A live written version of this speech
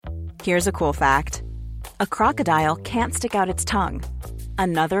Here's a cool fact. A crocodile can't stick out its tongue.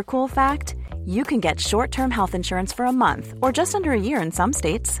 Another cool fact, you can get short-term health insurance for a month or just under a year in some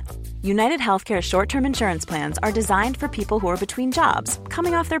states. United Healthcare short-term insurance plans are designed for people who are between jobs,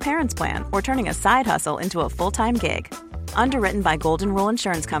 coming off their parents' plan, or turning a side hustle into a full-time gig. Underwritten by Golden Rule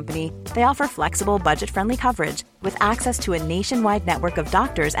Insurance Company, they offer flexible, budget-friendly coverage with access to a nationwide network of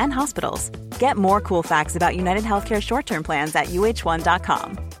doctors and hospitals. Get more cool facts about United Healthcare short-term plans at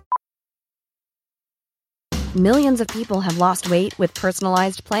uh1.com. Millions of people have lost weight with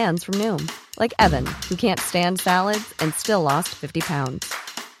personalized plans from Noom. Like Evan, who can't stand salads and still lost 50 pounds.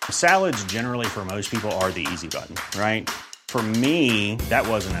 Salads generally for most people are the easy button, right? For me, that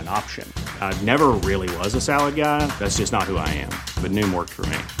wasn't an option. I never really was a salad guy. That's just not who I am. But Noom worked for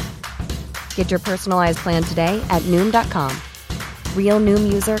me. Get your personalized plan today at Noom.com. Real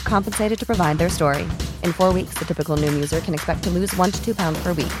Noom user compensated to provide their story. In 4 weeks, the typical Noom user can expect to lose 1 to 2 pounds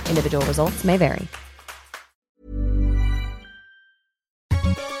per week. Individual results may vary.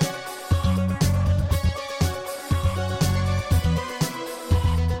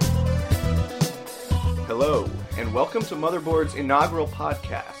 Hello, and welcome to Motherboard's inaugural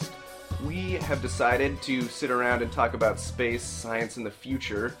podcast. We have decided to sit around and talk about space, science, and the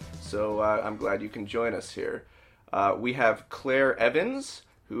future, so I'm glad you can join us here. We have Claire Evans,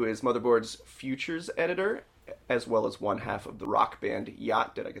 who is Motherboard's futures editor, as well as one half of the rock band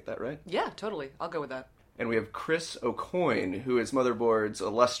Yacht. Did I get that right? Yeah, totally. I'll go with that. And we have Chris O'Coin, who is Motherboard's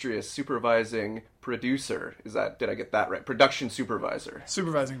illustrious supervising producer. Did I get that right? Production supervisor.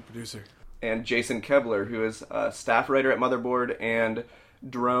 Supervising producer. And Jason Kebler, who is a staff writer at Motherboard and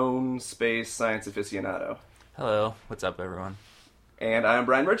drone space science aficionado. Hello, what's up, everyone? And I'm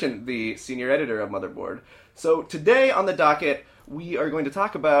Brian Merchant, the senior editor of Motherboard. So today on the docket, we are going to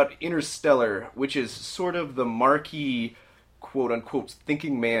talk about Interstellar, which is sort of the marquee, quote-unquote,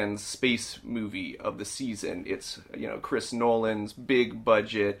 thinking man's space movie of the season. It's, Chris Nolan's big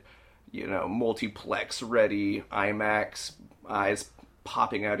budget, multiplex ready, IMAX, eyes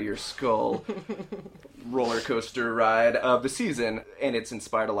popping out of your skull roller coaster ride of the season, and it's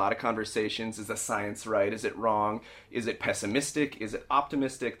inspired a lot of conversations. Is the science right? Is it wrong? Is it pessimistic? Is it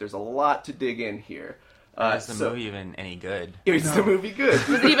optimistic? There's a lot to dig in here. Is the movie even any good? Is the movie good?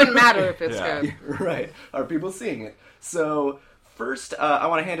 Does it even matter if it's good? Right. Are people seeing it? So first, I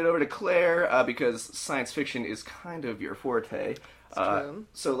want to hand it over to Claire because science fiction is kind of your forte.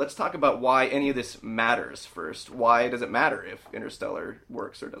 So let's talk about why any of this matters first. Why does it matter if Interstellar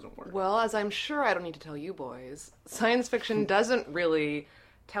works or doesn't work? Well, as I'm sure I don't need to tell you boys, science fiction doesn't really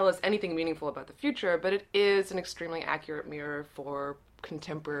tell us anything meaningful about the future, but it is an extremely accurate mirror for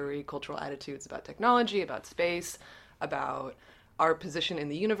contemporary cultural attitudes about technology, about space, about our position in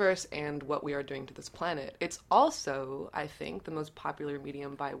the universe, and what we are doing to this planet. It's also, I think, the most popular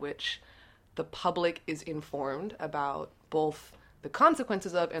medium by which the public is informed about both the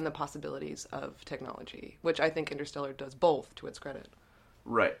consequences of and the possibilities of technology, which I think Interstellar does both to its credit.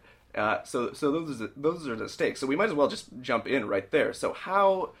 Right. So those are the stakes. So we might as well just jump in right there. So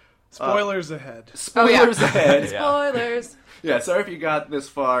how... Spoilers ahead. Spoilers ahead. Spoilers. Yeah, sorry if you got this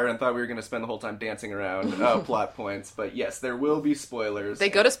far and thought we were going to spend the whole time dancing around plot points, but yes, there will be spoilers. They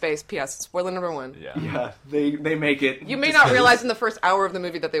go to space, P.S. Spoiler number 1. Yeah, they make it. You may not realize in the first hour of the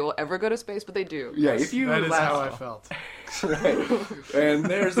movie that they will ever go to space, but they do. Yeah, if you That is how I felt. Right. And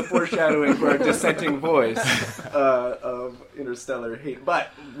there's the foreshadowing for our dissenting voice of Interstellar hate. But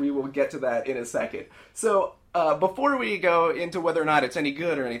we will get to that in a second. So before we go into whether or not it's any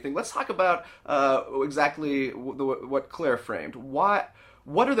good or anything, let's talk about exactly what Claire framed. What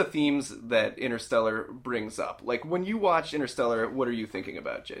are the themes that Interstellar brings up? Like, when you watch Interstellar, what are you thinking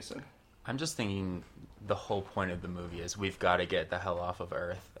about, Jason? I'm just thinking the whole point of the movie is we've got to get the hell off of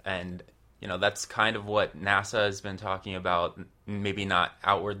Earth. And, that's kind of what NASA has been talking about. Maybe not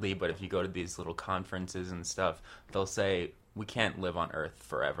outwardly, but if you go to these little conferences and stuff, they'll say we can't live on Earth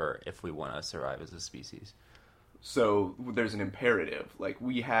forever if we want to survive as a species. So there's an imperative.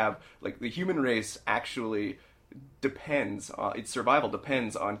 The human race actually depends on, its survival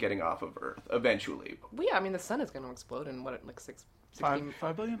depends on getting off of Earth eventually. Well, yeah, I mean, the sun is going to explode in,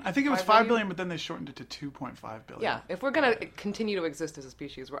 5 billion? I think it was 5 billion, but then they shortened it to 2.5 billion. Yeah, if we're going to continue to exist as a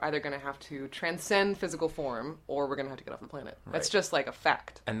species, we're either going to have to transcend physical form, or we're going to have to get off the planet. Right. That's just like a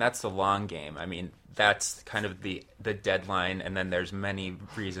fact. And that's the long game. I mean, that's kind of the deadline, and then there's many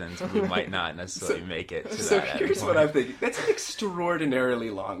reasons we might not necessarily make it to that. So here's what I'm thinking. That's an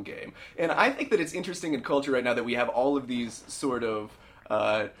extraordinarily long game. And I think that it's interesting in culture right now that we have all of these sort of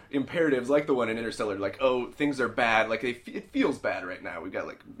imperatives like the one in Interstellar, like, oh, things are bad, like it feels bad right now. We've got,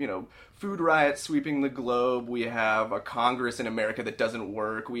 like, food riots sweeping the globe, we have a Congress in America that doesn't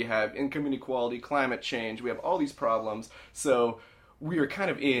work, we have income inequality, climate change, we have all these problems, so we are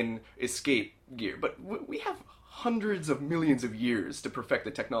kind of in escape gear. But we have hundreds of millions of years to perfect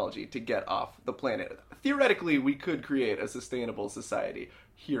the technology to get off the planet. Theoretically, we could create a sustainable society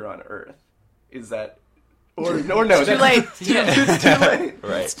here on Earth. Is that... Or no, it's too late. It's too late.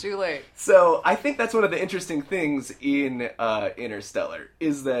 Right. It's too late. So I think that's one of the interesting things in Interstellar,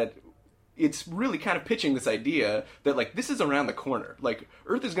 is that it's really kind of pitching this idea that, like, this is around the corner. Like,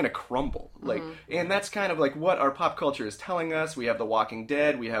 Earth is going to crumble. Like, and that's kind of like what our pop culture is telling us. We have The Walking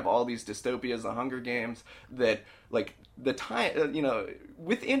Dead. We have all these dystopias, The Hunger Games, that, like, the time,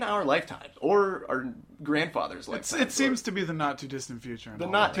 within our lifetimes or our grandfather's lifetime. It seems to be the not too distant future.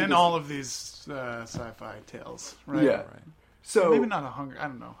 In all of these sci-fi tales, right? Yeah. Right. So maybe not Hunger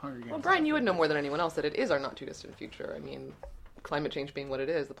Games. Well, Brian, you would know more than anyone else that it is our not too distant future. I mean, climate change being what it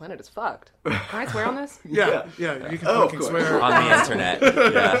is, the planet is fucked. Can I swear on this? Yeah, you can fucking swear. On the internet.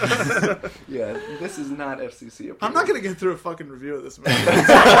 Yeah. Yeah, this is not FCC approved. I'm not going to get through a fucking review of this movie.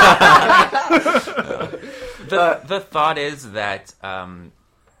 The thought is that,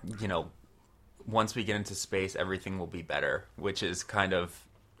 once we get into space, everything will be better, which is kind of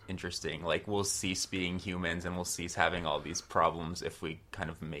interesting. Like, we'll cease being humans and we'll cease having all these problems if we kind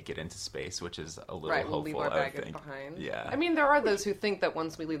of make it into space, which is a little hopeful, we'll leave our I baggage think. behind. Yeah. I mean, there are those who think that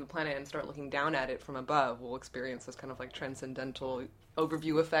once we leave the planet and start looking down at it from above, we'll experience this kind of like transcendental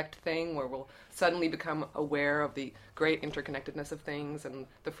overview effect thing where we'll suddenly become aware of the great interconnectedness of things and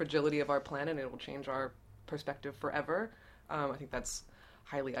the fragility of our planet, and it will change our perspective forever. I think that's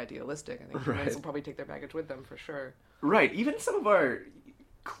highly idealistic. I think humans will probably take their baggage with them for sure. Right. Even some of our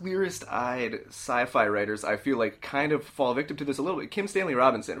clearest-eyed sci-fi writers, I feel like, kind of fall victim to this a little bit. Kim Stanley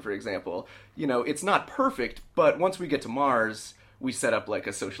Robinson, for example. It's not perfect, but once we get to Mars, we set up, like,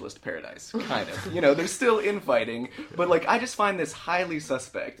 a socialist paradise, kind of. There's still infighting, but, like, I just find this highly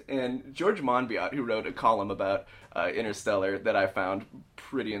suspect. And George Monbiot, who wrote a column about Interstellar that I found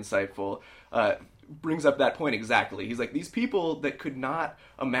pretty insightful, brings up that point exactly. He's like, these people that could not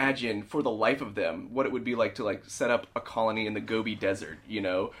imagine for the life of them what it would be like to, like, set up a colony in the Gobi Desert,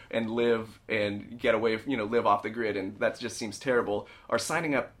 and live and get away, live off the grid, and that just seems terrible, are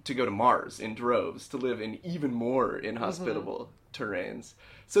signing up to go to Mars in droves to live in even more inhospitable terrains.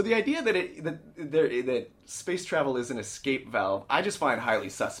 So the idea that space travel is an escape valve, I just find highly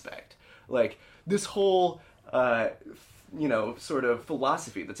suspect. Like, this whole sort of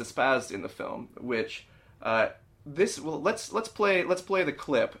philosophy that's espoused in the film, which let's play the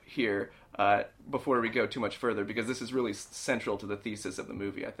clip here before we go too much further, because this is really central to the thesis of the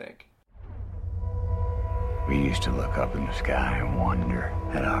movie, I think. We used to look up in the sky and wonder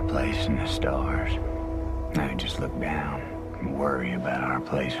at our place in the stars. Now we just look down and worry about our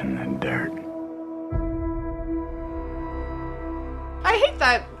place in the dirt. I hate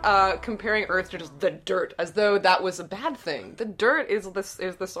that comparing Earth to just the dirt, as though that was a bad thing. The dirt is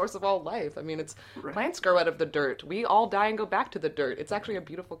the source of all life. I mean, plants grow out of the dirt. We all die and go back to the dirt. It's actually a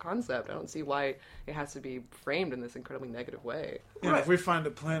beautiful concept. I don't see why it has to be framed in this incredibly negative way. Yeah, if we find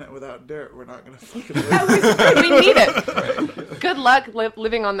a planet without dirt, we're not going to fucking live. We need it. Good luck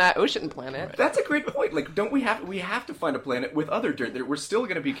living on that ocean planet. Right. That's a great point. Like, we have to find a planet with other dirt. We're still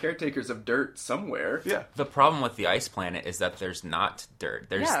going to be caretakers of dirt somewhere. Yeah. The problem with the ice planet is that there's not dirt.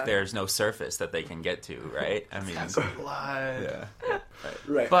 There's no surface that they can get to, right? I mean, blood. Yeah.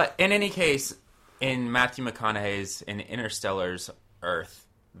 Right. But in any case, in Matthew McConaughey's in Interstellar's Earth,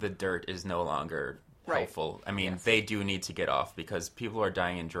 the dirt is no longer helpful. I mean, they do need to get off because people are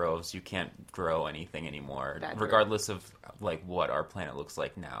dying in droves. You can't grow anything anymore, regardless of like what our planet looks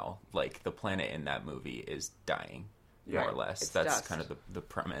like now. Like, the planet in that movie is dying, more or less. That's dust. Kind of the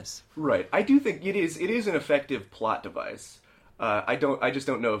premise. Right. I do think it is an effective plot device. I just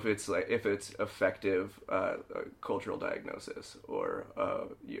don't know if it's effective cultural diagnosis or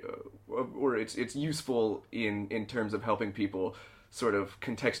it's useful in terms of helping people sort of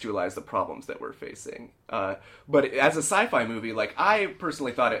contextualize the problems that we're facing. But as a sci-fi movie, like, I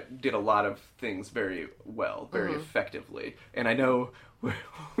personally thought it did a lot of things very well, very effectively. And I know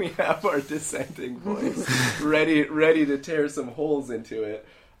we have our dissenting voice ready to tear some holes into it.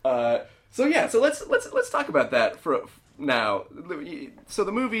 So let's talk about that for now. So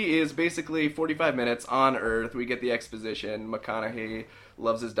the movie is basically 45 minutes on Earth. We get the exposition. McConaughey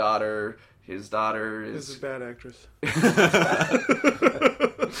loves his daughter. His daughter is a bad actress.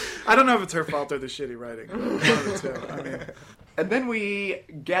 I don't know if it's her fault or the shitty writing. And then we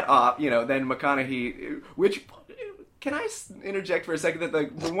get off, then McConaughey, which Can I interject for a second that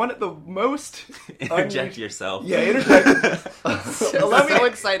the most interject yourself? Yeah, interject. Allow me so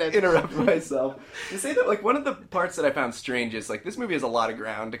excited. Interrupt myself. To say that one of the parts that I found strange is this movie has a lot of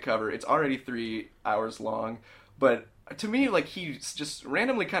ground to cover. It's already 3 hours long, but to me, he just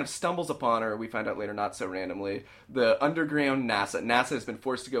randomly kind of stumbles upon, or we find out later not so randomly, the underground NASA. NASA has been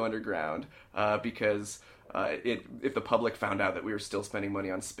forced to go underground because if the public found out that we were still spending money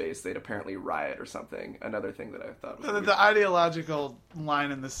on space, they'd apparently riot or something. Another thing that I thought was weird. The ideological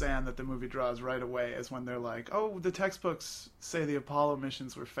line in the sand that the movie draws right away is when they're like, "Oh, the textbooks say the Apollo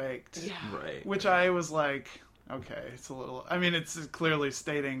missions were faked." Yeah. Right. Which I was like, okay, it's a little. I mean, it's clearly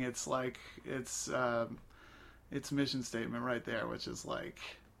stating its mission statement right there, which is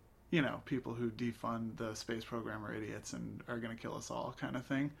people who defund the space program are idiots and are going to kill us all, kind of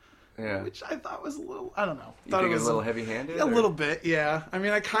thing. Yeah. Which I thought was a little, I don't know. You think it was a little heavy-handed? A little bit, yeah. I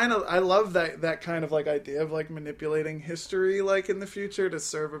mean, I love that kind of idea of manipulating history in the future to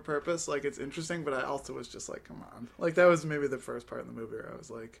serve a purpose. It's interesting, but I also was just come on. That was maybe the first part of the movie where I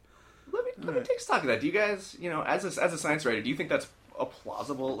was like, let me take stock of that. Do you guys, as a science writer, do you think that's a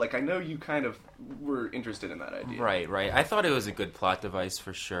plausible? I know you kind of were interested in that idea. Right. I thought it was a good plot device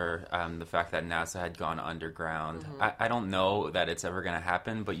for sure. The fact that NASA had gone underground. Mm-hmm. I don't know that it's ever going to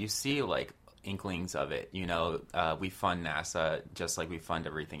happen, but you see inklings of it. We fund NASA just like we fund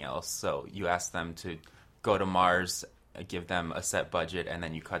everything else. So you ask them to go to Mars, give them a set budget, and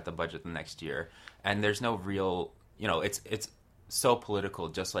then you cut the budget the next year. And there's no real, it's so political,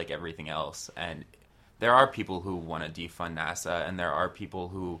 just like everything else. And there are people who want to defund NASA, and there are people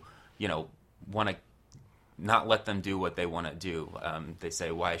who, want to not let them do what they want to do. They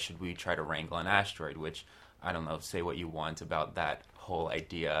say, why should we try to wrangle an asteroid? Which, I don't know, say what you want about that whole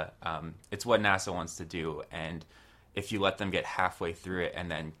idea. It's what NASA wants to do, and if you let them get halfway through it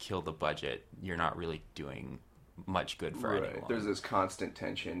and then kill the budget, you're not really doing much good for anyone. There's this constant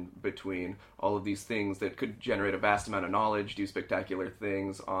tension between all of these things that could generate a vast amount of knowledge, do spectacular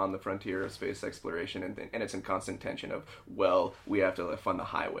things on the frontier of space exploration, and it's in constant tension of, well, we have to fund the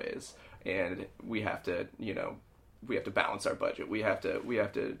highways, and we have to, we have to balance our budget. We have to,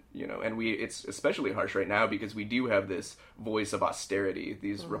 and it's especially harsh right now because we do have this voice of austerity.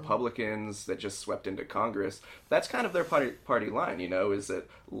 These Republicans that just swept into Congress, that's kind of their party line, is that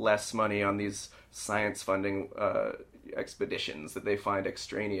less money on these science funding expeditions that they find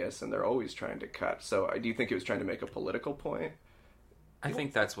extraneous, and they're always trying to cut. So do you think it was trying to make a political point? I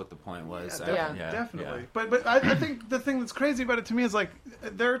think that's what the point was. Definitely. Yeah. But I think the thing that's crazy about it to me is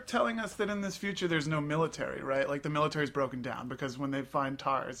they're telling us that in this future there's no military, right? The military's broken down because when they find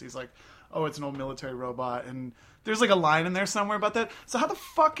TARS, he's like, oh, it's an old military robot, and there's a line in there somewhere about that. So how the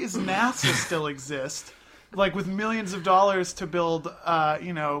fuck is NASA still exist? With millions of dollars to build,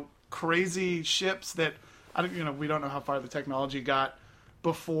 crazy ships that we don't know how far the technology got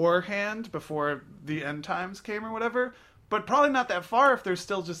before the end times came or whatever, but probably not that far if there's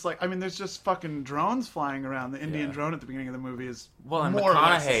still just there's just fucking drones flying around. The Indian drone at the beginning of the movie is and more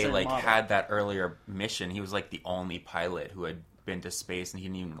McConaughey had that earlier mission. He was the only pilot who had been to space, and he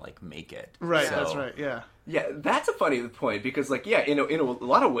didn't even make it. Right, so. That's right. Yeah, that's a funny point because in a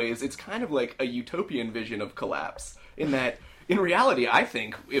lot of ways it's kind of like a utopian vision of collapse in that. In reality, I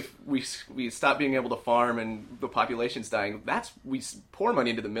think if we stop being able to farm and the population's dying, we pour money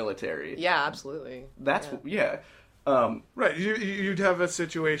into the military. Yeah, absolutely. Right. You'd have a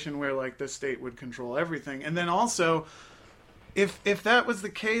situation where the state would control everything, and then also, if that was the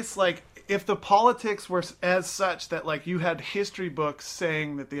case, if the politics were as such that you had history books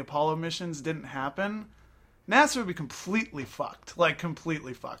saying that the Apollo missions didn't happen, NASA would be completely fucked.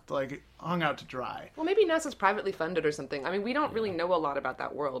 Hung out to dry. Well, maybe NASA's privately funded or something. I mean, we don't really know a lot about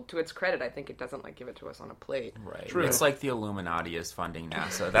that world. To its credit, I think it doesn't give it to us on a plate. Right. True. It's the Illuminati is funding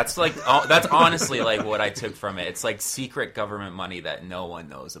NASA. That's that's honestly what I took from it. It's secret government money that no one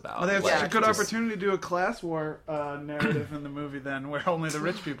knows about. Well, they have such a good opportunity to do a class war narrative in the movie then, where only the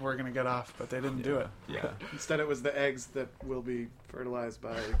rich people were going to get off, but they didn't do it. Yeah. Instead, it was the eggs that will be fertilized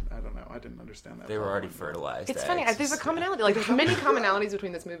by, I don't know, I didn't understand that. They were already fertilized. It's funny, there's a commonality. There's many commonalities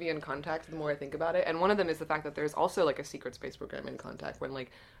between this movie and Contact, the more I think about it. And one of them is the fact that there's also a secret space program in Contact when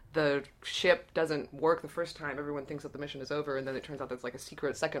the ship doesn't work the first time, everyone thinks that the mission is over, and then it turns out there's a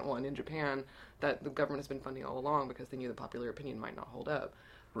secret second one in Japan that the government has been funding all along because they knew the popular opinion might not hold up.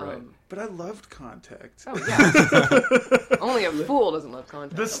 Right. But I loved Contact. Oh, yeah. Only a fool doesn't love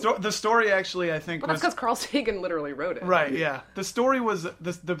Contact. The story actually, I think, but that's because Carl Sagan literally wrote it. Right, yeah. The story was...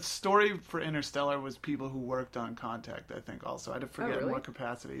 The story for Interstellar was people who worked on Contact, I think, also. I forget in what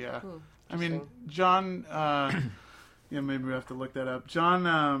capacity, yeah. I mean, John Yeah, maybe we have to look that up. John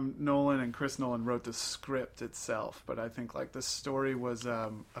Nolan and Chris Nolan wrote the script itself, but I think like the story was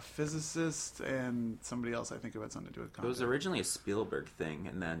a physicist and somebody else. I think it had something to do with content. It was originally a Spielberg thing,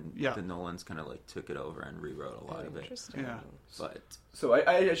 and then the Nolans kind of like took it over and rewrote a lot of it. Interesting. Yeah. But So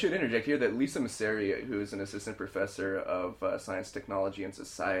I should interject here that Lisa Messeri, who is an assistant professor of science, technology, and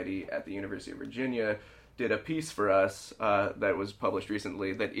society at the University of Virginia, did a piece for us that was published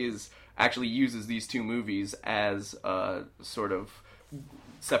recently that actually uses these two movies as sort of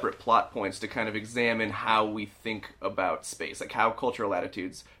separate plot points to kind of examine how we think about space, like how cultural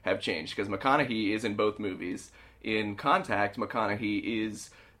attitudes have changed. Because McConaughey is in both movies. In Contact, McConaughey is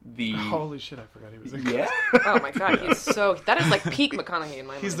the... Holy shit, I forgot he was in Yeah? Oh my god, that is like peak McConaughey in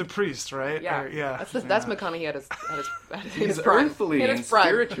my mind. He's the priest, right? Yeah, yeah. That's McConaughey at his He's prime. earthly In and his prime.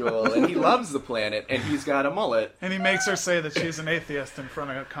 spiritual, and he loves the planet, and he's got a mullet. And he makes her say that she's an atheist in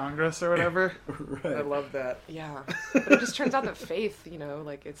front of Congress or whatever. Right. I love that. Yeah, but it just turns out that faith,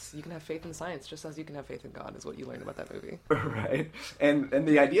 like you can have faith in science just as you can have faith in God, is what you learn about that movie. Right, and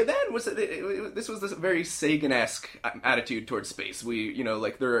the idea then was that this was this very Sagan-esque attitude towards space. We,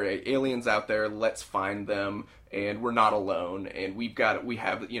 there are aliens out there. Let's find them, and we're not alone. And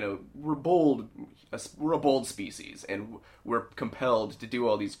we're a bold species, and we're compelled to do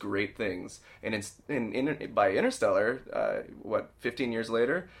all these great things. And by Interstellar, 15 years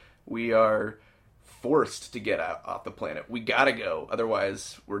later, we are forced to get off the planet. We gotta go,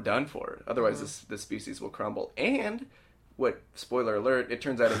 otherwise we're done for. Otherwise, this species will crumble. And spoiler alert, it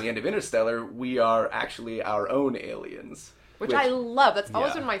turns out in the end of Interstellar, we are actually our own aliens. Which I love. That's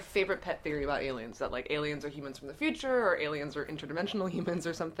always been my favorite pet theory about aliens, that like aliens are humans from the future, or aliens are interdimensional humans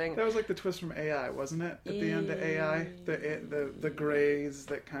or something. That was like the twist from AI, wasn't it? At the end of AI, the Greys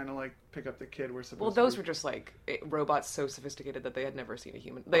that kind of like pick up the kid were supposed. Well, those were just like robots so sophisticated that they had never seen a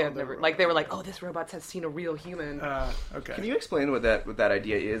human. They were like, oh, this robot has seen a real human. Okay. Can you explain what that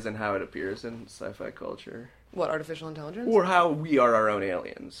idea is and how it appears in sci-fi culture? What, artificial intelligence? Or how we are our own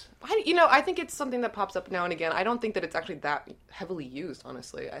aliens. I think it's something that pops up now and again. I don't think that it's actually that heavily used,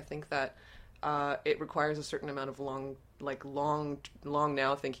 honestly. I think that it requires a certain amount of long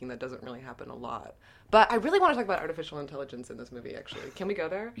now thinking that doesn't really happen a lot. But I really want to talk about artificial intelligence in this movie, actually. Can we go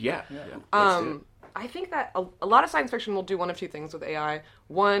there? Yeah. Let's do it. I think that a lot of science fiction will do one of two things with AI.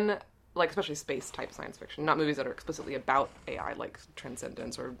 One, especially space-type science fiction, not movies that are explicitly about AI, like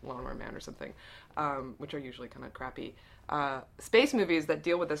Transcendence or Lawnmower Man or something, which are usually kind of crappy. Space movies that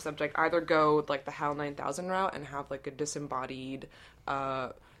deal with this subject either go like the HAL 9000 route and have like a disembodied,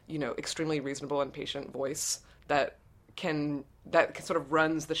 extremely reasonable and patient voice that sort of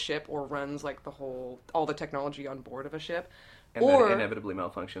runs the ship or runs like all the technology on board of a ship. And then inevitably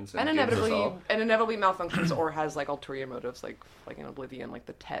malfunctions. And inevitably malfunctions or has like ulterior motives, like in Oblivion, like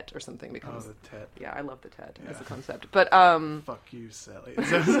the Tet or something. Becomes, the Tet. Yeah, I love the Tet as a concept. But fuck you, Sally. Is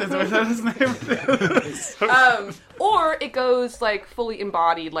that his name? or it goes like fully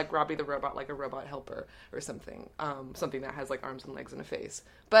embodied, like Robbie the Robot, like a robot helper or something. Something that has like arms and legs and a face.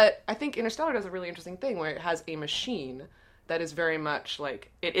 But I think Interstellar does a really interesting thing where it has a machine that is very much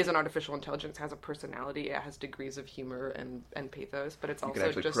like, it is an artificial intelligence, has a personality, it has degrees of humor and pathos, but it's also you can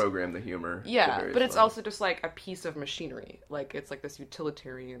actually just program the humor. Yeah, but it's also just like a piece of machinery. Like it's like this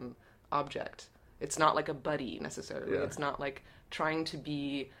utilitarian object. It's not like a buddy necessarily. Yeah. It's not like trying to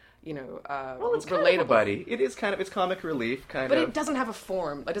be, well, it's relatable. kind of a buddy. It is it's comic relief, but it doesn't have a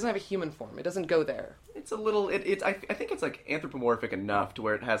form. It doesn't have a human form. It doesn't go there. It's a little. I think it's like anthropomorphic enough to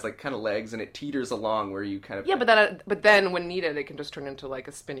where it has like kind of legs and it teeters along where you kind of. Yeah, but then when needed, it can just turn into like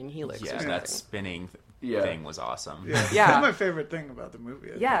a spinning helix. Yeah, or something. that spinning thing was awesome. Yeah, Yeah. That's my favorite thing about the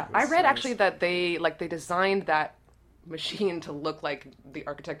movie. I read actually that they designed that machine to look like the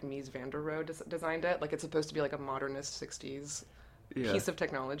architect Mies van der Rohe designed it. Like it's supposed to be like a modernist 60s piece of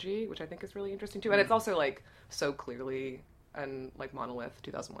technology, which I think is really interesting too. And it's also like so clearly and like Monolith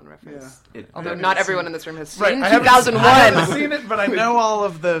 2001 reference. Yeah. Although not everyone in this room has seen I 2001. haven't seen it, but I know all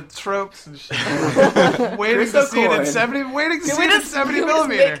of the tropes and shit. Waiting to see it in 70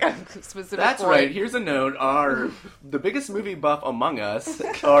 millimeter. That's right. Here's a note. The biggest movie buff among us,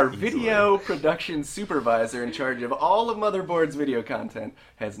 our video production supervisor in charge of all of Motherboard's video content,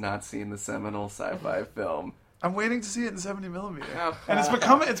 has not seen the seminal sci-fi film. I'm waiting to see it in 70 millimeter, and it's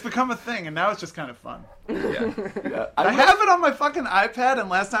become a thing, and now it's just kind of fun. Yeah. I have it on my fucking iPad, and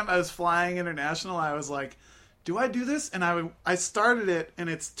last time I was flying international, I was like, "Do I do this?" And I started it,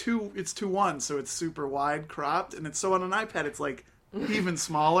 and it's 2:1, so it's super wide cropped, and it's so on an iPad, it's like even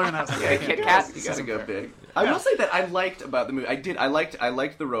smaller, and I was like, I can't Kit Kat. You gotta go big. I will say that I liked about the movie. I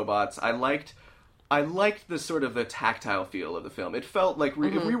liked the robots. I liked the sort of the tactile feel of the film. It felt like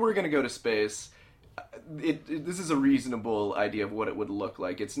if we were going to go to space, this is a reasonable idea of what it would look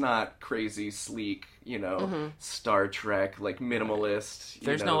like. It's not crazy, sleek, Star Trek, like minimalist.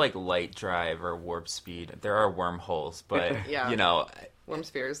 There's no like light drive or warp speed. There are wormholes, but worm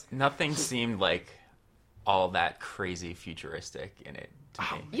spheres. Nothing seemed like all that crazy futuristic in it to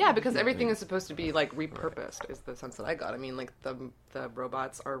me. Yeah, because everything is supposed to be like repurposed. Is the sense that I got. I mean, like the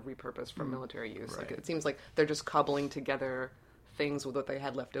robots are repurposed for military use. Like it seems like they're just cobbling together things with what they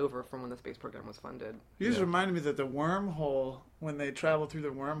had left over from when the space program was funded. You just reminded me that the wormhole, when they travel through the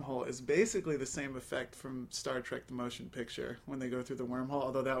wormhole, is basically the same effect from Star Trek the Motion Picture when they go through the wormhole,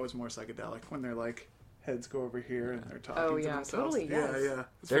 although that was more psychedelic when they're like heads go over here and they're talking to themselves. Totally, yes. Yeah.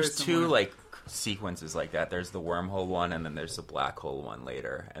 There's two like sequences like that. There's the wormhole one and then there's the black hole one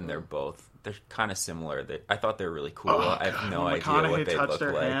later, and they're kind of similar. I thought they were really cool. I have no idea what they look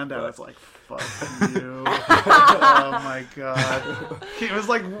like. Hand, I was like, fuck you. Oh my god. It was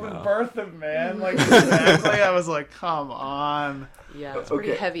like Birth of Man. Like, exactly. I was like, come on. Yeah, it's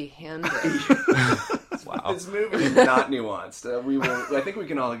pretty heavy-handed. Wow. This movie is not nuanced. I think we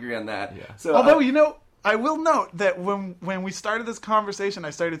can all agree on that. Yeah. So, although, I will note that when we started this conversation, I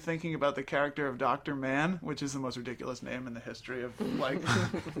started thinking about the character of Dr. Mann, which is the most ridiculous name in the history of like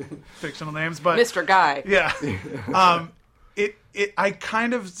fictional names. But Mr. Guy. Yeah. I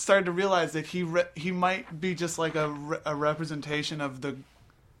kind of started to realize that he might be just like a representation of the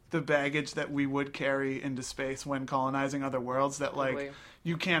baggage that we would carry into space when colonizing other worlds. That like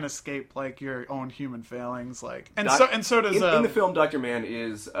you can't escape like your own human failings. Like so does in the film. Dr. Mann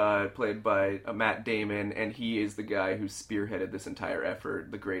is played by Matt Damon, and he is the guy who spearheaded this entire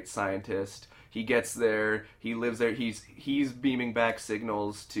effort. The great scientist. He gets there. He lives there. He's beaming back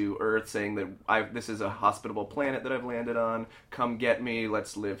signals to Earth saying that this is a hospitable planet that I've landed on. Come get me.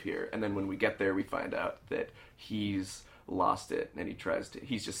 Let's live here. And then when we get there, we find out that he's lost it, and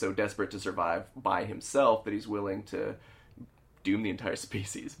he's just so desperate to survive by himself that he's willing to doom the entire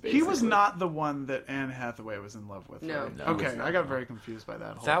species, basically. He was not the one that Anne Hathaway was in love with. No. Right? No, okay, I got very confused by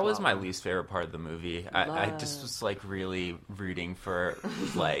that whole That was plot my line. least favorite part of the movie. I just was like really rooting for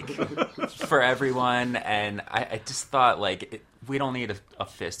like for everyone, and I just thought like we don't need a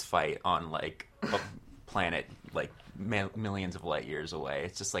fist fight on like a planet like millions of light years away.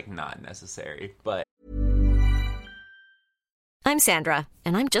 It's just like not necessary. But I'm Sandra,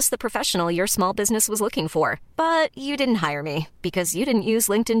 and I'm just the professional your small business was looking for. But you didn't hire me because you didn't use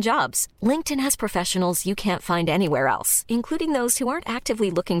LinkedIn Jobs. LinkedIn has professionals you can't find anywhere else, including those who aren't actively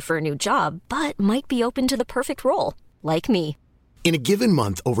looking for a new job, but might be open to the perfect role, like me. In a given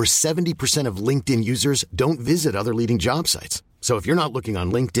month, over 70% of LinkedIn users don't visit other leading job sites. So if you're not looking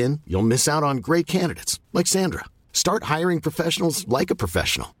on LinkedIn, you'll miss out on great candidates, like Sandra. Start hiring professionals like a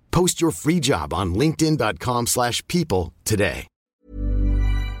professional. Post your free job on linkedin.com/people today.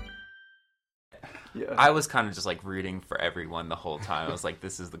 Yeah. I was kind of just like rooting for everyone the whole time. I was like,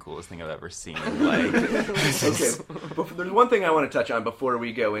 this is the coolest thing I've ever seen. Like, okay, there's one thing I want to touch on before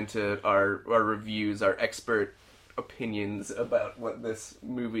we go into our reviews, our expert opinions about what this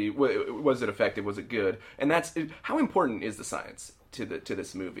movie was. It effective? Was it good? And that's how important is the science to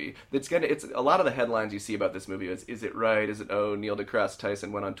this movie? It's a lot of the headlines you see about this movie is it right? Is it Neil deGrasse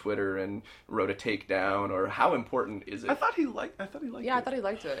Tyson went on Twitter and wrote a takedown? Or how important is it? I thought he liked it. Yeah, I thought he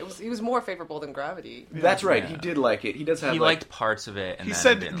liked it. He was more favorable than Gravity. Yeah. That's right. Yeah. He did like it. He does have. He liked parts of it. And he then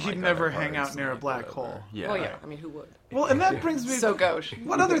said didn't he'd like never other hang parts, out near a black hole. Yeah. Well, yeah. I mean, who would? Well, and that brings me so gauche.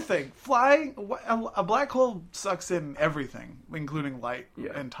 One other thing: flying. A black hole sucks in everything, including light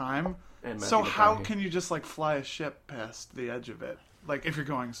and time. And so how can you just like fly a ship past the edge of it? Like, if you're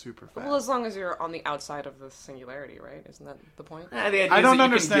going super fast. Well, as long as you're on the outside of the singularity, right? Isn't that the point? I don't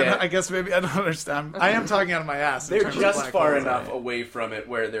understand. I guess maybe I don't understand. I am talking out of my ass. They're just far enough away from it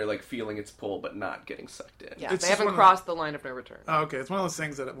where they're, like, feeling its pull but not getting sucked in. Yeah, they haven't crossed the line of no return. Oh, okay, it's one of those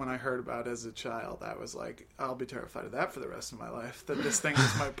things that when I heard about as a child, I was like, I'll be terrified of that for the rest of my life. That this thing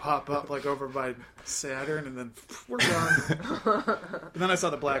just might pop up, like, over by Saturn, and then we're gone. But then I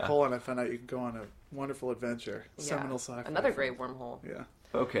saw the black hole, and I found out you can go on a wonderful adventure. Seminal sci-fi. Another great wormhole. Yeah.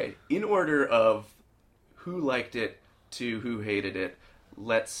 Okay, in order of who liked it to who hated it,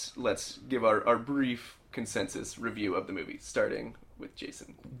 let's give our brief consensus review of the movie, starting with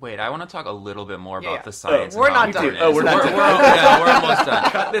Jason. Wait, I want to talk a little bit more about the science. We're not done. We're not done. We're almost done.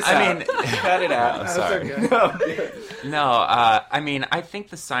 Cut this out. Cut it out. No, sorry. Okay. No, I mean, I think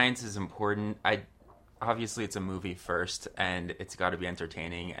the science is important. Obviously, it's a movie first, and it's got to be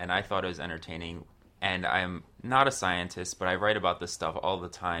entertaining, and I thought it was entertaining. And I'm not a scientist, but I write about this stuff all the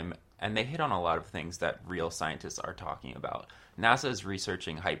time, and they hit on a lot of things that real scientists are talking about. NASA is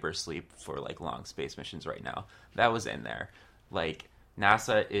researching hypersleep for, like, long space missions right now. That was in there. Like,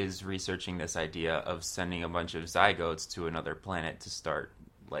 NASA is researching this idea of sending a bunch of zygotes to another planet to start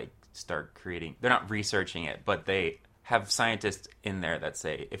creating. They're not researching it, but they have scientists in there that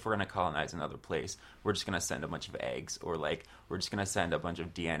say, if we're going to colonize another place, we're just going to send a bunch of eggs, or like we're just going to send a bunch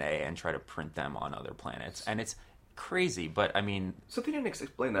of DNA and try to print them on other planets. And it's crazy, but I mean, so they didn't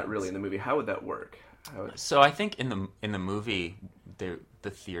explain that really in the movie. How would that work? So I think in the movie, the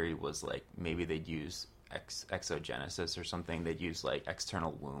theory was like maybe they'd use exogenesis or something. They'd use like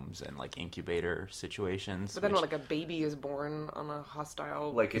external wombs and like incubator situations. But then like a baby is born on a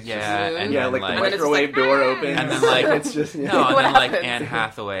hostile, like it's and then, like the microwave door opens, and then like it's just and then like Anne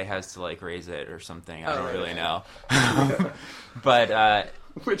Hathaway has to like raise it or something. I don't really know, but.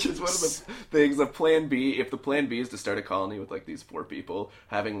 Which is one of the things of Plan B. If the Plan B is to start a colony with like these 4 people,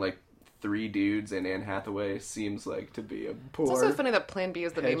 having like 3 dudes and Anne Hathaway seems like to be a poor. It's also funny that Plan B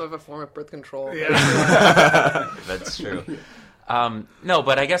is the name of a form of birth control. Yeah. That's true. No,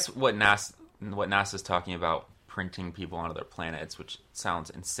 but I guess what NASA's talking about, printing people on other planets, which sounds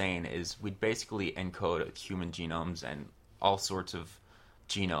insane, is we'd basically encode human genomes and all sorts of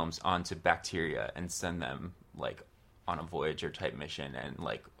genomes onto bacteria and send them like on a Voyager type mission and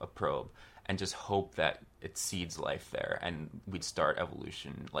like a probe, and just hope that it seeds life there, and we'd start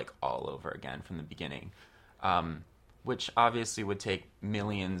evolution like all over again from the beginning, which obviously would take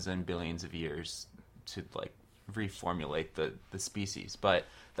millions and billions of years to like reformulate the species. But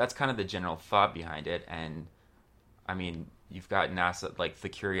that's kind of the general thought behind it. And I mean, you've got NASA, like the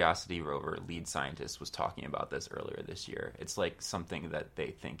Curiosity rover lead scientist was talking about this earlier this year. It's like something that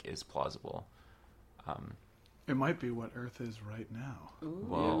they think is plausible. It might be what Earth is right now.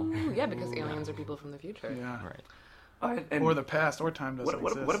 Well, yeah, because aliens are people from the future. Yeah, right. Or the past, or time doesn't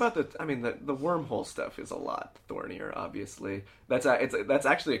exist. What about the wormhole stuff is a lot thornier. Obviously, that's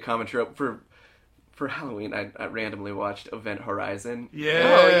actually a common trope for Halloween. I randomly watched Event Horizon.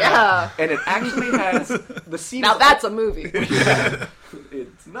 Yeah, oh yeah, and it actually has the scene. Now that's a movie.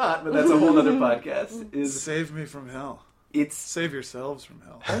 It's not, but that's a whole other podcast. Is Save Me from Hell. It's Save Yourselves from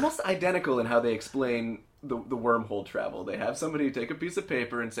Hell. Almost identical in how they explain the wormhole travel. They have somebody take a piece of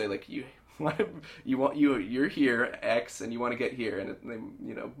paper and say, like, you're here, X, and you want to get here, and they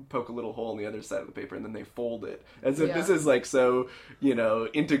poke a little hole in the other side of the paper, and then they fold it as if this is like so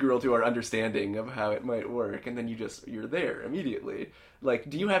integral to our understanding of how it might work, and then you're there immediately. Like,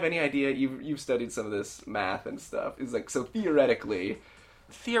 do you have any idea? You've studied some of this math and stuff. Is like, so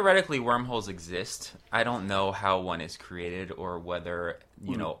Theoretically, wormholes exist. I don't know how one is created, or whether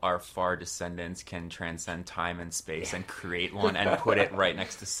our far descendants can transcend time and space and create one and put it right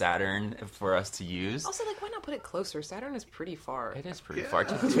next to Saturn for us to use. Also, like, why not put it closer? Saturn is pretty far. It is pretty far. It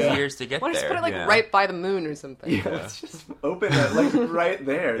took 2 years to get there. Why just put it like right by the moon or something? Yeah, let's just open it like right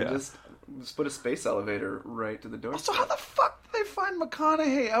there. Yeah. Just put a space elevator right to the door. Also, how the fuck did they find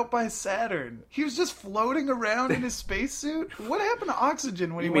McConaughey out by Saturn? He was just floating around in his spacesuit? What happened to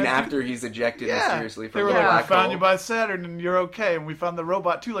oxygen when he went after he's ejected mysteriously from the black hole? They were like, we found hole. you by Saturn and you're okay, and we found the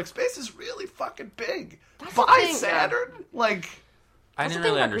robot too. Like, space is really fucking big. That's by Saturn? Yeah. Like, I didn't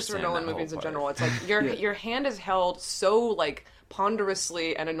really understand Christopher Nolan movies in general. It's like your hand is held so like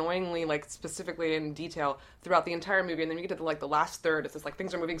ponderously and annoyingly, like specifically in detail throughout the entire movie, and then you get to the last third. It's just like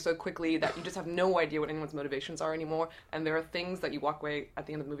things are moving so quickly that you just have no idea what anyone's motivations are anymore. And there are things that you walk away at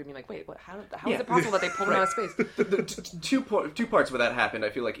the end of the movie being like, wait, what? How is it possible that they pulled him out of space? The two parts where that happened, I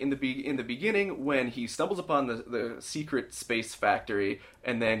feel like in the beginning when he stumbles upon the secret space factory,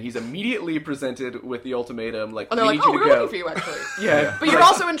 and then he's immediately presented with the ultimatum, like, they're we like, need you to we're go. looking for you, actually. Yeah. But you're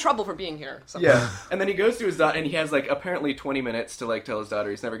also in trouble for being here. So. Yeah. And then he goes to his daughter, and he has like apparently 20 minutes to like tell his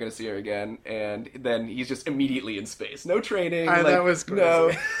daughter he's never going to see her again, and then he's just immediately in space. No training. That was crazy.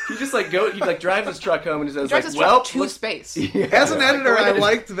 No. He just he drives his truck home and he says, to space. Yeah. As an editor, I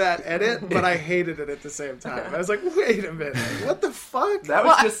liked that edit, but I hated it at the same time. I was like, wait a minute, what the fuck? That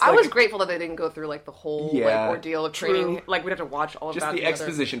was I was grateful that they didn't go through like the whole ordeal of training. True. Like we'd have to watch all of that. Just the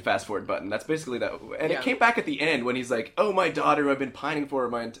exposition fast forward button. That's basically that. And it came back at the end when he's like, "Oh, my daughter, who I've been pining for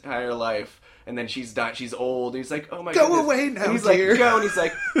my entire life." And then she's died. She's old. And he's like, "Oh my god, go away now, and he's dear." like, "Go." And he's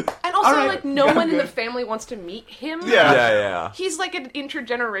like, and also right, like no one in the family wants to meet him. Yeah. He's like an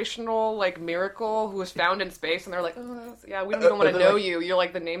intergenerational like miracle who was found in space, and they're like, we don't even want to know you. You're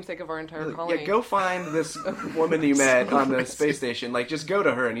like the namesake of our entire colony. Yeah, go find this woman you met on the space station. Like, just go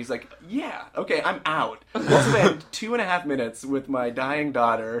to her. And he's like, "Yeah, okay, I'm out. I'll spend 2.5 minutes with my dying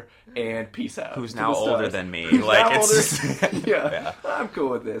daughter and peace out." Who's now older than me. Yeah, I'm cool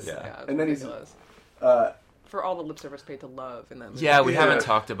with this. Yeah, and then he's for all the lip service paid to love in that movie. Yeah, we haven't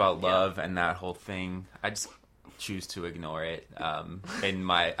talked about love and that whole thing. I just choose to ignore it.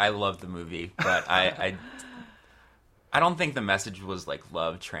 I love the movie, but I don't think the message was like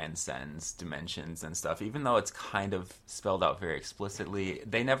love transcends dimensions and stuff, even though it's kind of spelled out very explicitly.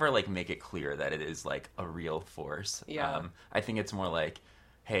 They never like make it clear that it is like a real force. Yeah. I think it's more like,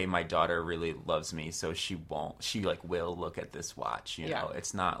 hey, my daughter really loves me, so she will look at this watch, you know?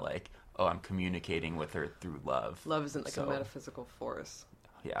 It's not like, oh, I'm communicating with her through love. Love isn't like a metaphysical force.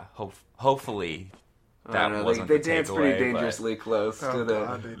 Yeah, hopefully that wasn't they the dance takeaway, pretty dangerously close to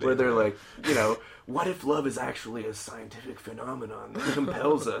where they're like, you know, what if love is actually a scientific phenomenon that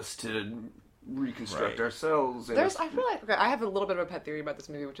compels us to reconstruct ourselves? And I feel like I have a little bit of a pet theory about this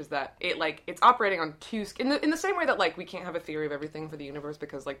movie, which is that it's operating on two in the same way that like we can't have a theory of everything for the universe,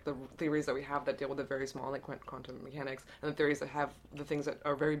 because like the theories that we have that deal with the very small, like quantum mechanics, and the theories that have the things that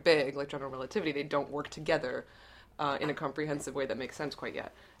are very big, like general relativity, they don't work together in a comprehensive way that makes sense quite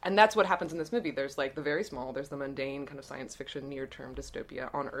yet. And that's what happens in this movie. There's like the very small, there's the mundane kind of science fiction near-term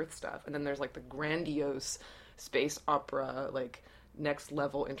dystopia on Earth stuff, and then there's like the grandiose space opera, like next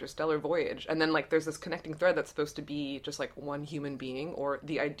level interstellar voyage, and then like there's this connecting thread that's supposed to be just like one human being or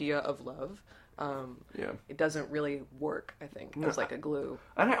the idea of love. It doesn't really work, I think, as like a glue.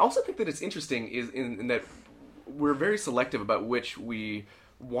 And I also think that it's interesting is in that we're very selective about which we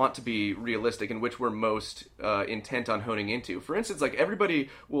want to be realistic and which we're most intent on honing into. For instance, like everybody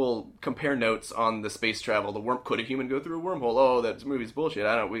will compare notes on the space travel. Could a human go through a wormhole? Oh, that movie's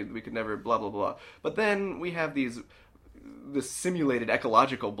bullshit. We could never blah blah blah. But then we have this simulated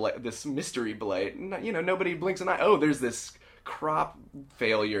ecological blight, this mystery blight. You know, nobody blinks an eye. Oh, there's this crop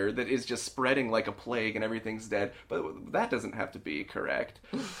failure that is just spreading like a plague and everything's dead. But that doesn't have to be correct.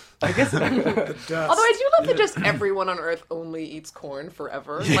 I guess. Although I do love that just everyone on Earth only eats corn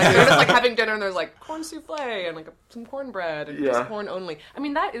forever. Like they're just like having dinner and there's like corn souffle and like some cornbread and just corn only. I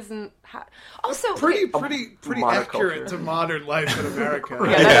mean, that isn't also pretty accurate to modern life in America.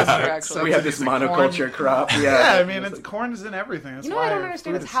 That's true. Actually, we have this monoculture crop. I mean, corn is in everything. That's you know why what I don't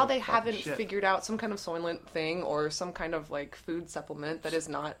understand is how they haven't shit. figured out some kind of soylent thing or some kind of like food supplement that is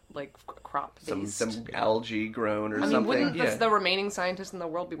not like crop based. Some algae grown or something. I mean, wouldn't the remaining scientists in the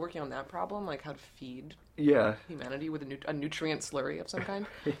world be working on that problem, like how to feed humanity with a nutrient slurry of some kind?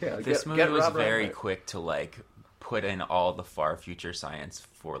 This movie was very quick to like put in all the far future science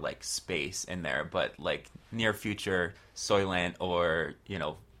for like space in there, but like near future Soylent or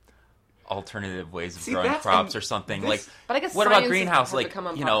alternative ways of growing crops or something. But I guess what about greenhouse? Like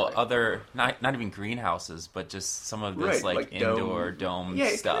other not even greenhouses, but just some of this like indoor dome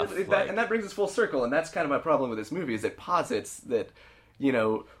stuff. And that brings us full circle, and that's kind of my problem with this movie is it posits that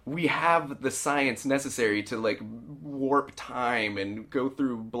we have the science necessary to like warp time and go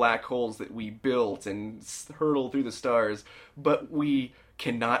through black holes that we built and hurtle through the stars, but we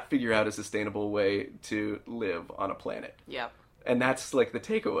cannot figure out a sustainable way to live on a planet. Yep. And that's like the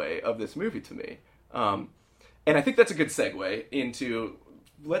takeaway of this movie to me. And I think that's a good segue into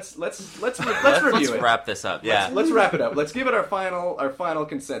let's review it. Let's wrap this up. Let's wrap it up. Let's give it our final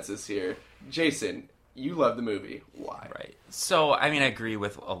consensus here. Jason, you love the movie. Why? Right. So, I mean, I agree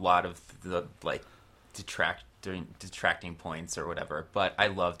with a lot of the like detracting points or whatever, but I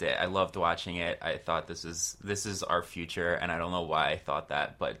loved it. I loved watching it. I thought this is our future, and I don't know why I thought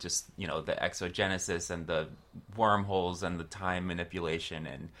that, but just the exogenesis and the wormholes and the time manipulation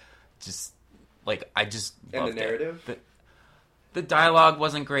and just like I just loved and the narrative. The dialogue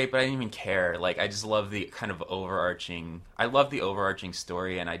wasn't great, but I didn't even care. Like, I just love the kind of overarching... I love the overarching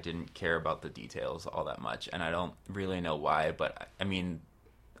story, and I didn't care about the details all that much. And I don't really know why, but, I mean,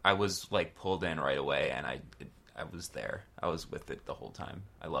 I was, like, pulled in right away, and I was there. I was with it the whole time.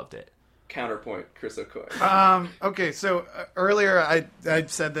 I loved it. Counterpoint, Chris O'Coy. Okay, so earlier I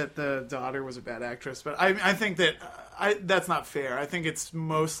said that the daughter was a bad actress, but I think that... that's not fair. I think it's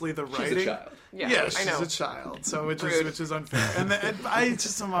mostly the writing. She's a child. Yeah, she's I know. a child, so which is unfair.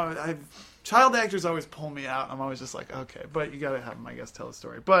 And child actors always pull me out. I'm always just like, okay, but you got to have them, I guess, tell a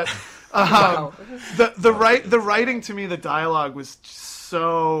story. But the writing to me, the dialogue was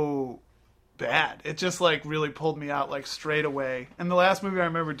so bad. It just like really pulled me out like straight away. And the last movie I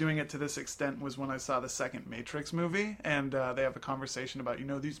remember doing it to this extent was when I saw the second Matrix movie, and they have a conversation about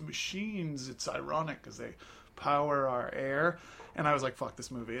these machines. It's ironic because they power our air, and I was like, fuck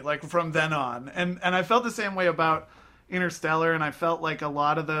this movie, like from then on. And I felt the same way about Interstellar, and I felt like a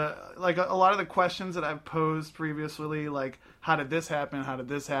lot of the questions that I've posed previously, like how did this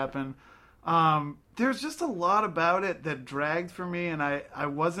happen, there's just a lot about it that dragged for me, and I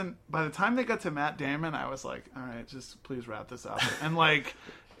wasn't, by the time they got to Matt Damon, I was like, all right, just please wrap this up.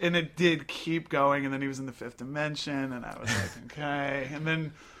 And it did keep going, and then he was in the fifth dimension, and I was like, okay. And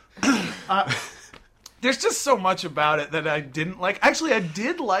then there's just so much about it that I didn't like. Actually, I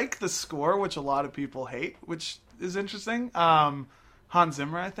did like the score, which a lot of people hate, which is interesting. Hans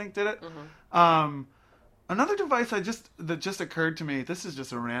Zimmer, I think, did it. Another device that just occurred to me, this is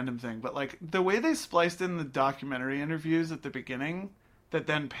just a random thing, but like the way they spliced in the documentary interviews at the beginning that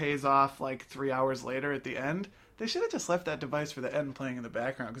then pays off like 3 hours later at the end, they should have just left that device for the end playing in the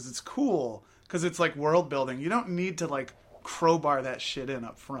background because it's cool, because it's like world building. You don't need to like crowbar that shit in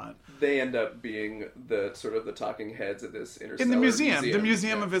up front. They end up being the sort of the talking heads at this Interstellar in the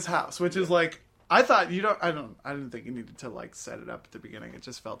museum of his house, which is like, I thought I didn't think you needed to like set it up at the beginning. It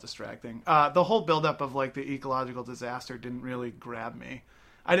just felt distracting. The whole buildup of like the ecological disaster didn't really grab me.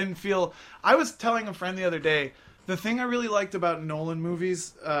 I was telling a friend the other day, the thing I really liked about Nolan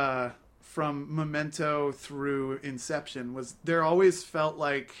movies, from Memento through Inception, was there always felt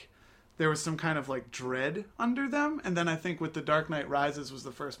like there was some kind of like dread under them. And then I think with The Dark Knight Rises was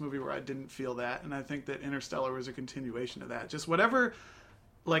the first movie where I didn't feel that. And I think that Interstellar was a continuation of that. Just whatever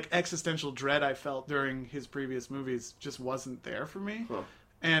like existential dread I felt during his previous movies just wasn't there for me. Huh.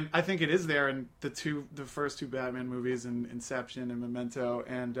 And I think it is there in the first two Batman movies, in Inception and Memento,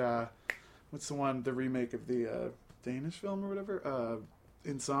 and what's the one, the remake of the Danish film or whatever,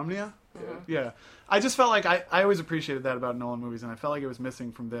 Insomnia. Yeah. I just felt like I always appreciated that about Nolan movies, and I felt like it was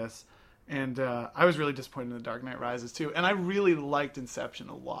missing from this. And I was really disappointed in The Dark Knight Rises too. And I really liked Inception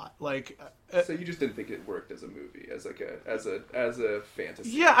a lot. Like, so you just didn't think it worked as a movie, as a fantasy?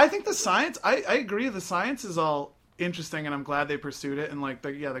 Yeah, I think the science. I agree. The science is all interesting, and I'm glad they pursued it. And like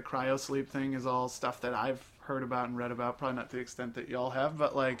the cryo sleep thing is all stuff that I've heard about and read about. Probably not to the extent that y'all have,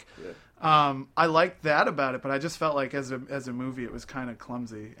 but like, I liked that about it. But I just felt like as a movie, it was kind of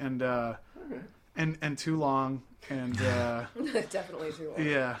clumsy and and too long. And definitely too long.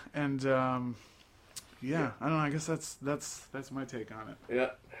 Yeah, and I don't know. I guess that's my take on it. Yeah,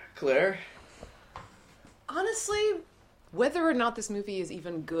 Claire. Honestly, whether or not this movie is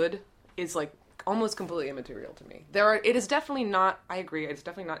even good is like almost completely immaterial to me. It is definitely not. I agree. It's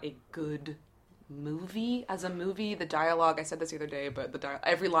definitely not a good movie as a movie. The dialogue. I said this the other day, but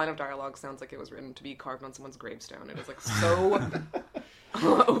every line of dialogue sounds like it was written to be carved on someone's gravestone. It is like so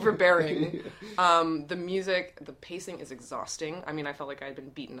overbearing. The music, the pacing is exhausting. I mean, I felt like I had been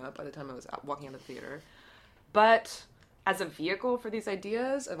beaten up by the time I was walking out of the theater. But as a vehicle for these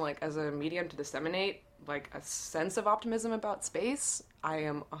ideas and like as a medium to disseminate like a sense of optimism about space, I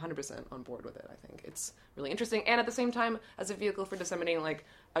am 100% on board with it. I think it's really interesting, and at the same time, as a vehicle for disseminating like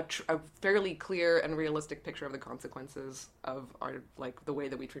a fairly clear and realistic picture of the consequences of our like the way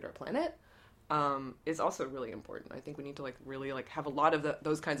that we treat our planet. Is also really important. I think we need to like really like have a lot of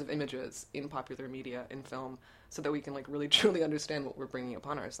those kinds of images in popular media, in film, so that we can like really truly understand what we're bringing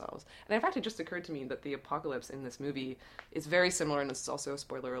upon ourselves. And in fact, it just occurred to me that the apocalypse in this movie is very similar, and this is also a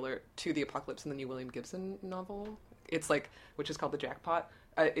spoiler alert, to the apocalypse in the new William Gibson novel. It's like, which is called The Jackpot.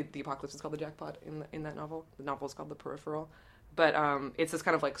 The apocalypse is called The Jackpot in that novel. The novel is called The Peripheral. But it's this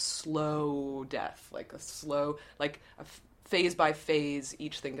kind of like slow death, like a slow, like a phase by phase,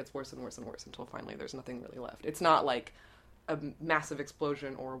 each thing gets worse and worse and worse until finally there's nothing really left. It's not like a massive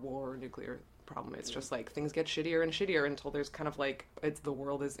explosion or war or nuclear problem. It's just like things get shittier and shittier until there's kind of like the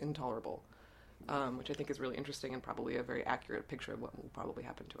world is intolerable, which I think is really interesting and probably a very accurate picture of what will probably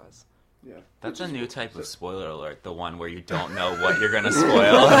happen to us. Yeah, that's a new type of spoiler alert. The one where you don't know what you're going to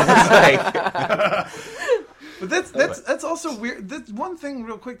spoil. It's like... But that's also weird. That's one thing,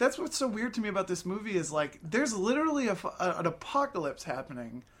 real quick. That's what's so weird to me about this movie is like there's literally an apocalypse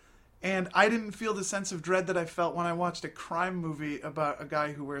happening, and I didn't feel the sense of dread that I felt when I watched a crime movie about a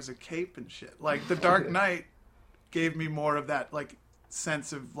guy who wears a cape and shit. Like The Dark Knight gave me more of that like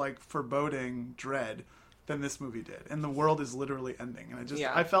sense of like foreboding dread than this movie did, and the world is literally ending, and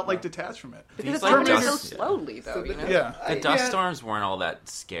I felt like detached from it. Because it's happening so slowly, though. You know? Yeah, the dust storms weren't all that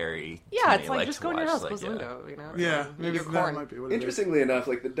scary. Yeah, it's me, like just go in your house, like, close the window. You know, yeah, maybe that might be what it is. Interestingly enough,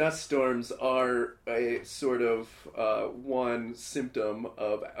 like the dust storms are a sort of one symptom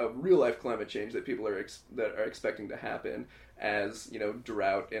of real life climate change that people are expecting to happen. As you know,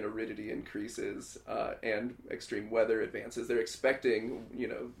 drought and aridity increases and extreme weather advances, they're expecting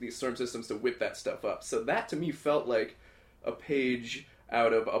these storm systems to whip that stuff up. So that to me felt like a page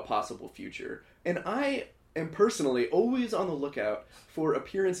out of a possible future. And I am personally always on the lookout for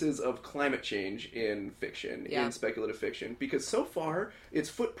appearances of climate change in fiction, in speculative fiction, because so far its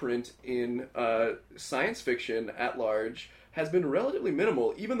footprint in science fiction at large has been relatively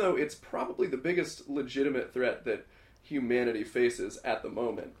minimal, even though it's probably the biggest legitimate threat that humanity faces at the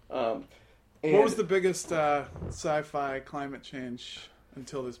moment. What was the biggest sci-fi climate change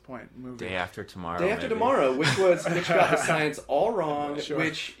until this point movie? Day After Tomorrow. Day After Tomorrow, which got the science all wrong, sure.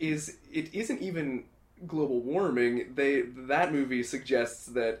 Which isn't even global warming, that movie suggests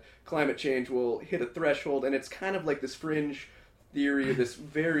that climate change will hit a threshold, and it's kind of like this fringe theory, this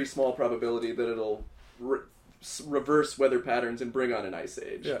very small probability that it'll reverse weather patterns and bring on an ice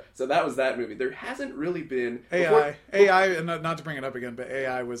age. Yeah. So that was that movie. There hasn't really been AI, and not to bring it up again, but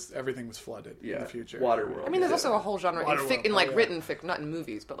AI everything was flooded in the future. Waterworld. I mean, there's also a whole genre written fiction, not in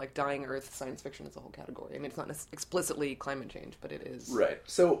movies, but like dying Earth science fiction is a whole category. I mean, it's not explicitly climate change, but it is. Right.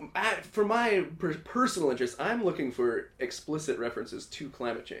 So for my personal interest, I'm looking for explicit references to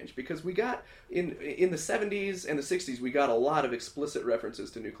climate change, because we got in the 70s and the 60s, we got a lot of explicit references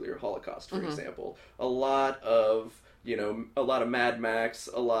to nuclear holocaust, for example. A lot of Mad Max,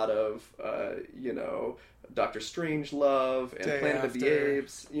 a lot of Doctor Strangelove and Planet of the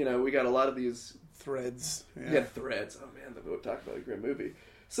Apes. We got a lot of these threads. Yeah, threads. Oh man, talk about a grim movie.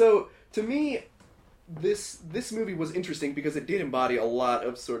 So to me, this movie was interesting because it did embody a lot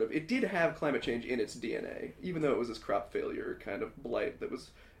of it did have climate change in its DNA, even though it was this crop failure kind of blight that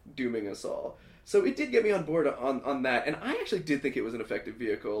was dooming us all. So it did get me on board on that, and I actually did think it was an effective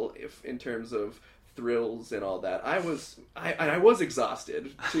vehicle in terms of thrills and all that. I was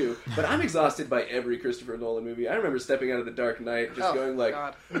exhausted too, but I'm exhausted by every Christopher Nolan movie. I remember stepping out of The Dark Knight just going like,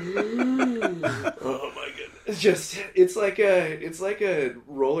 God. Oh my goodness! It's like a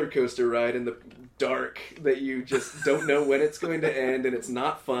roller coaster ride in the dark that you just don't know when it's going to end, and it's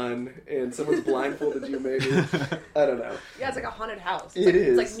not fun, and someone's blindfolded you maybe. I don't know. Yeah, it's like a haunted house.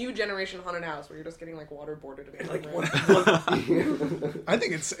 It's like new generation haunted house where you're just getting like waterboarded. I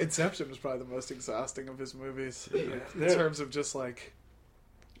think Inception was probably the most exhausting of his movies in terms of just like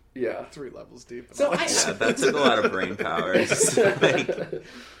 3 levels deep. So that took a lot of brain power.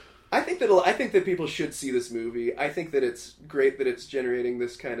 I think that people should see this movie. I think that it's great that it's generating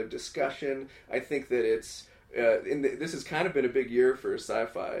this kind of discussion. I think that it's this has kind of been a big year for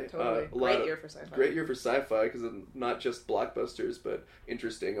sci-fi. Totally. Great year for sci-fi. Great year for sci-fi because of not just blockbusters, but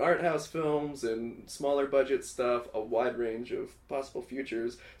interesting art house films and smaller budget stuff, a wide range of possible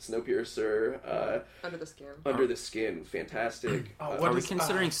futures. Snowpiercer. Under the Skin. Under the Skin. Fantastic. Are we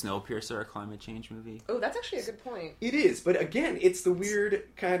considering Snowpiercer a climate change movie? Oh, that's actually a good point. It is, but again, it's the weird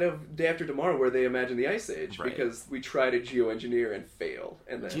kind of Day After Tomorrow where they imagine the Ice Age because we try to geoengineer and fail.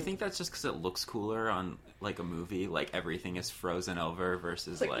 And then... Do you think that's just because it looks cooler on like a movie, like everything is frozen over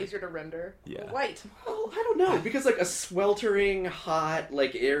versus it's like easier to render? Yeah. White. Well, I don't know, because like a sweltering, hot,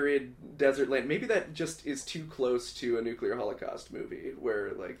 like arid desert land, maybe that just is too close to a nuclear holocaust movie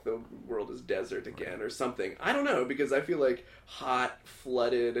where like the world is desert again or something. I don't know, because I feel like hot,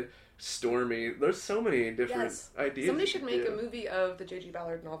 flooded, stormy, there's so many different ideas. Somebody should make a movie of the J.G.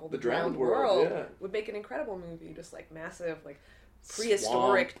 Ballard novel, The Drowned World. Would make an incredible movie, just like massive, like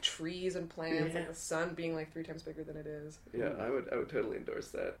prehistoric trees and plants, like the sun being like 3 times bigger than it is. Yeah, I would totally endorse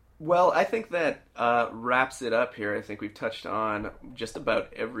that. Well, I think that wraps it up here. I think we've touched on just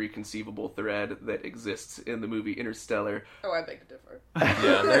about every conceivable thread that exists in the movie Interstellar. Oh, I beg to differ.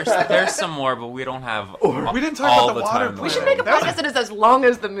 Yeah, there's some more, but we don't have we didn't talk about the water planet. We should make a podcast that is as long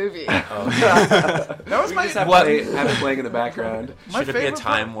as the movie. That was my... have it playing in the background. Should it be a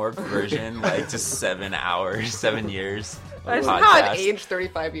time warp version, like just 7 hours, 7 years? I had aged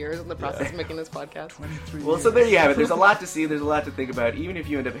 35 years in the process of making this podcast. 23 Well, so there you have it. There's a lot to see. There's a lot to think about. Even if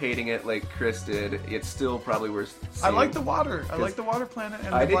you end up hating it like Chris did, it's still probably worth seeing. I like the water. I like the water planet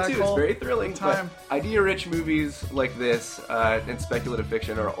and I the black did too. hole. It's very thrilling. Time. But idea-rich movies like this and speculative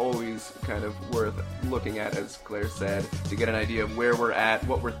fiction are always kind of worth looking at, as Claire said, to get an idea of where we're at,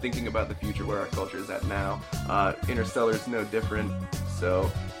 what we're thinking about the future, where our culture is at now. Interstellar is no different.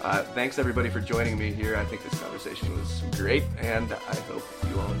 So thanks everybody for joining me here. I think this conversation was great, and I hope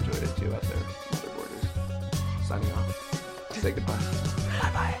you all enjoyed it too out there. Motherboarders, signing off. Say goodbye.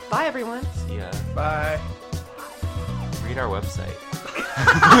 Bye-bye. Bye, everyone. See ya. Bye. Read our website.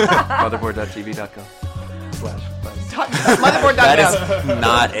 Motherboard.tv.com/. Motherboard.com. That is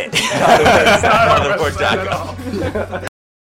not it. Motherboard.com.